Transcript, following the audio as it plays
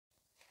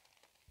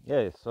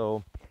Yeah,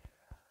 so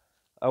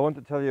I want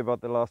to tell you about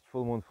the last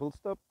full moon full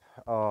stop.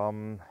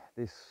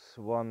 This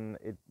one,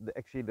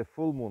 actually the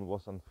full moon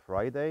was on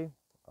Friday.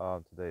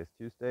 Today is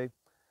Tuesday,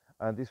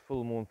 and this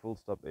full moon full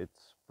stop it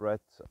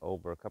spread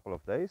over a couple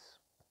of days.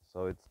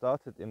 So it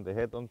started in the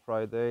head on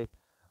Friday,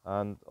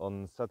 and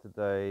on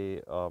Saturday,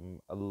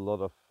 a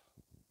lot of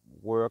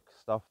work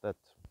stuff that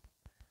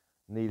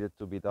needed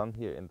to be done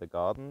here in the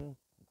garden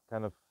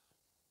kind of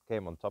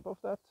came on top of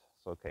that.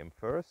 So it came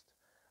first.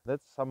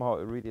 That's somehow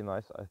really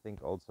nice, I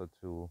think, also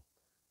to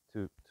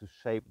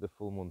shape the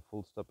full moon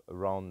full stop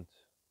around,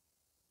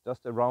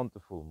 just around the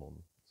full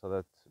moon, so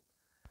that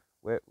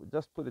where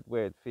just put it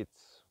where it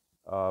fits,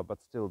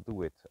 but still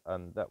do it.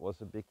 And that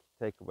was a big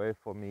takeaway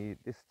for me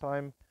this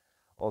time.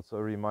 Also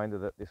a reminder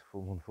that this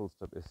full moon full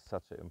stop is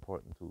such an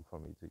important tool for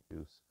me to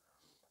use,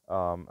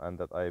 and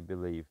that I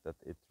believe that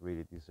it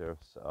really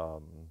deserves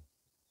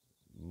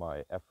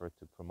my effort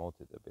to promote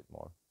it a bit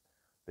more,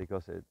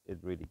 because it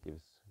really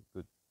gives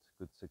good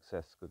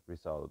success, good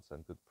results,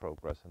 and good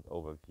progress and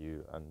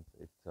overview, and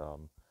it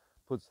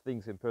puts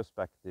things in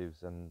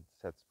perspectives and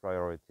sets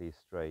priorities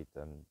straight,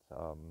 and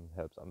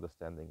helps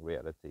understanding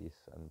realities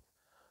and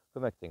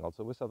connecting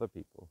also with other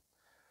people.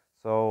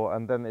 So,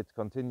 and then it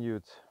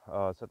continued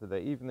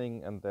Saturday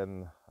evening, and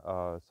then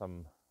a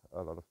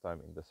lot of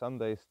time in the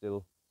Sunday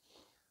still,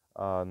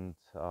 and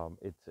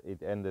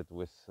it ended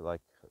with,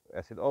 like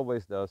as it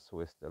always does,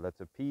 with the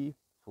letter P,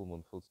 full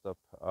moon full stop.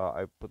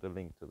 I put a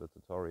link to the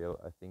tutorial,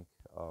 I think,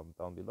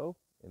 down below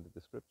in the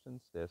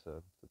descriptions. There's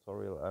a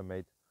tutorial I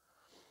made,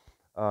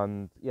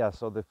 and yeah,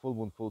 so the full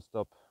moon full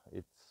stop,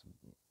 it's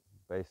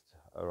based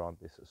around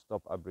this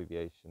stop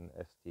abbreviation,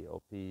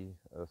 S.T.O.P.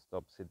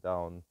 Stop, sit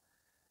down,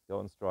 go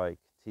and strike,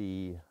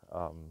 T,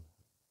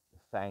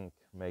 thank,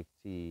 make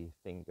tea,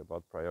 think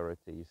about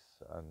priorities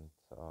and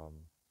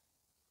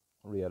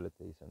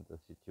realities and the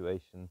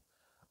situation.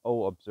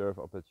 O, observe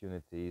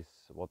opportunities,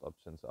 what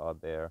options are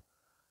there.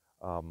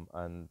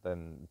 And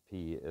then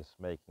P is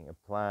making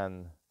a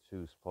plan,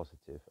 choose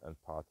positive,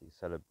 and party,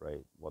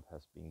 celebrate what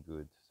has been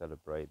good,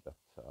 celebrate that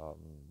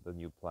the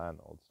new plan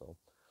also.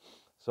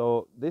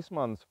 So this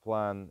month's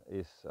plan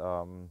is,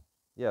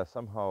 yeah,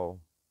 somehow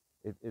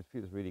it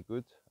feels really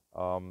good.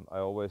 I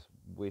always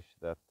wish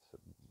that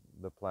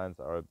the plans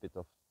are a bit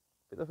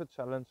of a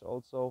challenge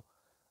also,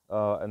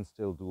 and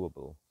still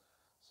doable.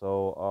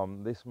 So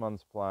this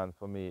month's plan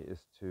for me is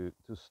to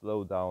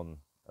slow down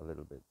a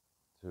little bit,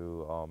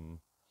 to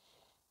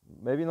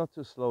maybe not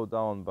to slow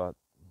down, but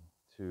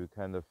to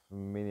kind of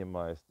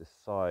minimize the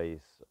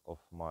size of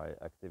my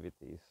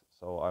activities.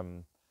 So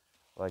I'm,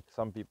 like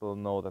some people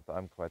know that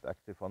I'm quite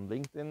active on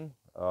LinkedIn.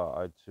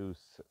 I choose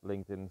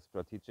LinkedIn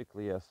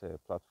strategically as a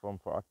platform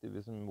for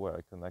activism, where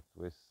I connect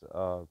with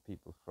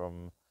people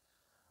from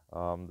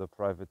the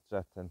private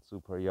jet and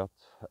super yacht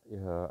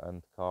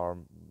and car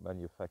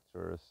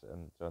manufacturers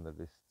and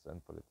journalists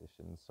and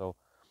politicians. So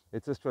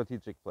it's a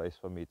strategic place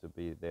for me to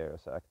be there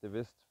as an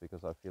activist,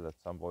 because I feel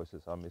that some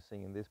voices are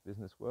missing in this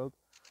business world.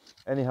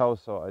 Anyhow,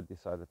 so I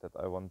decided that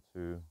I want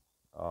to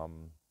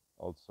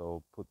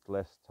also put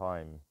less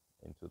time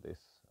into this,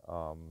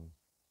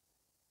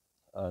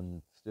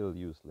 and still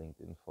use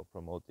LinkedIn for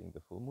promoting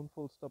the full moon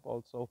full stop,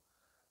 also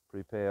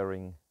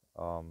preparing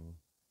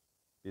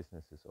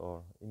businesses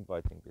or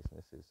inviting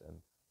businesses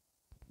and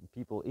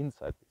people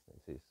inside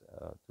businesses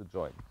to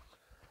join.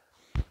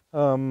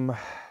 Um,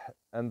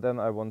 and then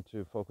I want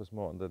to focus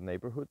more on the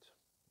neighborhood.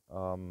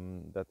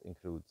 That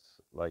includes,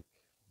 like,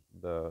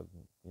 the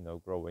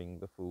growing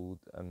the food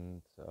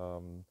and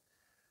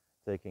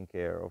taking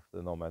care of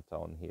the nomad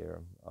town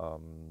here,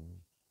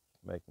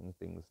 making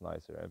things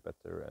nicer and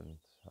better.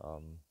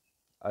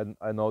 And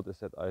I noticed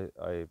that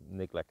I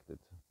neglected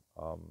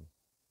um,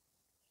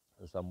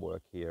 some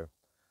work here,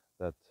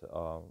 that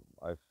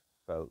I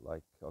felt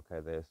like, okay,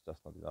 there's just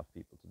not enough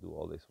people to do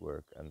all this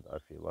work, and I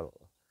feel, well,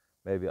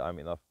 maybe I'm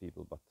enough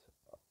people, but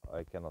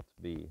I cannot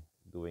be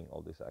doing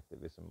all this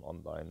activism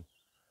online,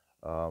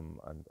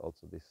 and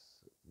also this,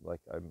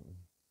 like, I'm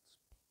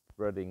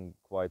spreading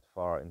quite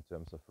far in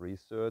terms of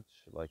research,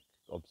 like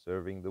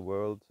observing the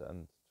world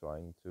and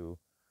trying to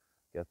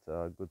get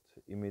a good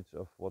image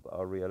of what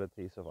are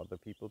realities of other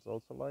people's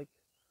also like.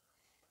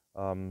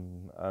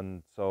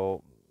 And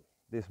so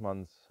this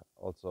month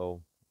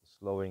also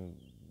slowing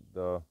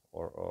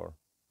or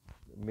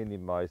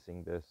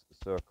minimizing this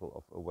circle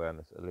of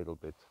awareness a little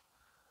bit,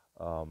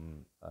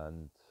 and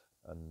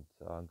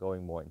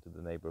going more into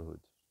the neighborhood.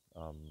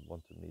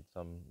 Want to meet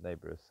some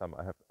neighbors. Some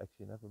I have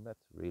actually never met,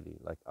 really.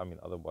 Like, I mean,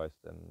 otherwise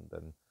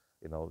than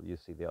you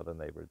see the other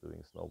neighbor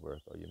doing snow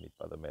work, or you meet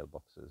by the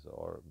mailboxes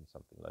or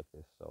something like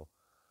this. So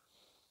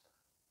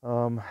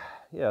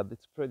yeah,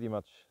 that's pretty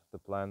much the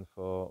plan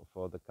for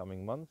the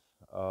coming month.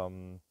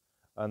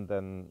 And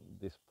then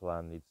this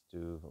plan needs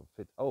to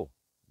fit. Oh,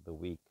 the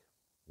week.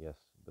 Yes,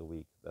 the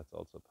week. That's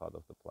also part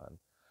of the plan.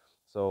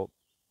 So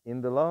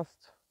in the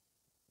last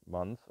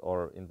month,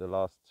 or in the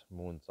last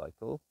moon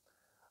cycle,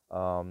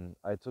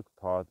 I took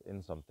part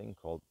in something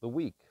called the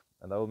week,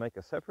 and I will make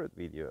a separate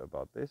video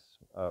about this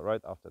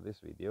right after this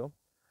video.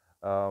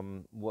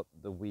 what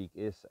the week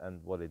is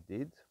and what it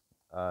did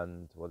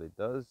and what it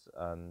does.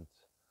 And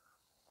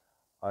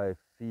I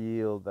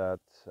feel that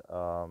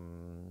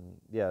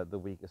yeah, the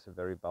week is a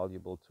very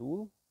valuable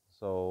tool.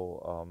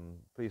 So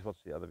please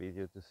watch the other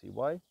video to see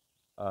why.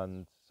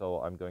 And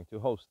so I'm going to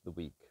host the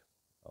week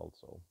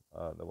also.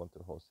 I want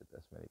to host it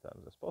as many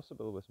times as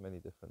possible with many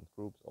different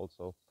groups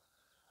also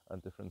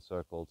and different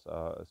circles.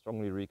 I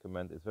strongly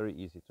recommend. It's very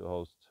easy to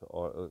host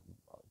or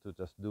to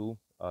just do.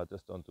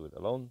 Just don't do it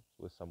alone,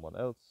 with someone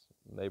else,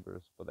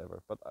 neighbors,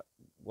 whatever. But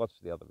watch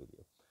the other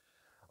video.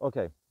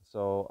 Okay,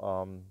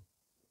 so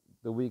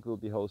the week will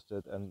be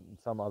hosted and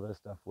some other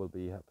stuff will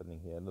be happening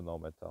here in the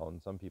Nomad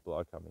town. Some people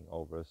are coming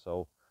over,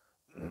 so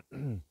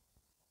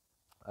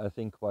I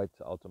think quite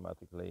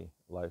automatically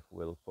life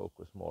will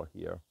focus more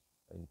here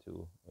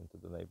into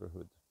the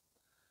neighborhood.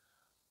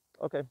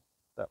 Okay,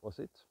 that was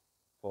it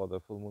for the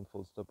full moon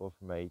full stop of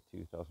May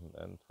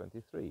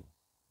 2023.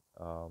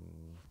 um,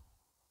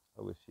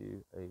 I wish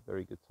you a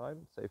very good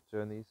time, safe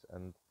journeys,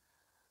 and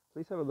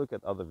please have a look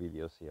at other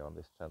videos here on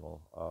this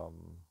channel.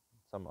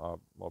 Some are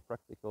more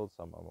practical,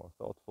 some are more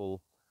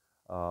thoughtful.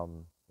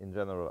 In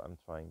general, I'm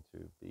trying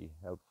to be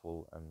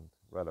helpful and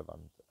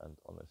relevant and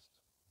honest.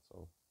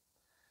 So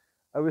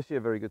I wish you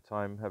a very good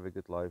time, have a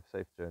good life,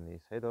 safe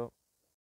journeys. Hey,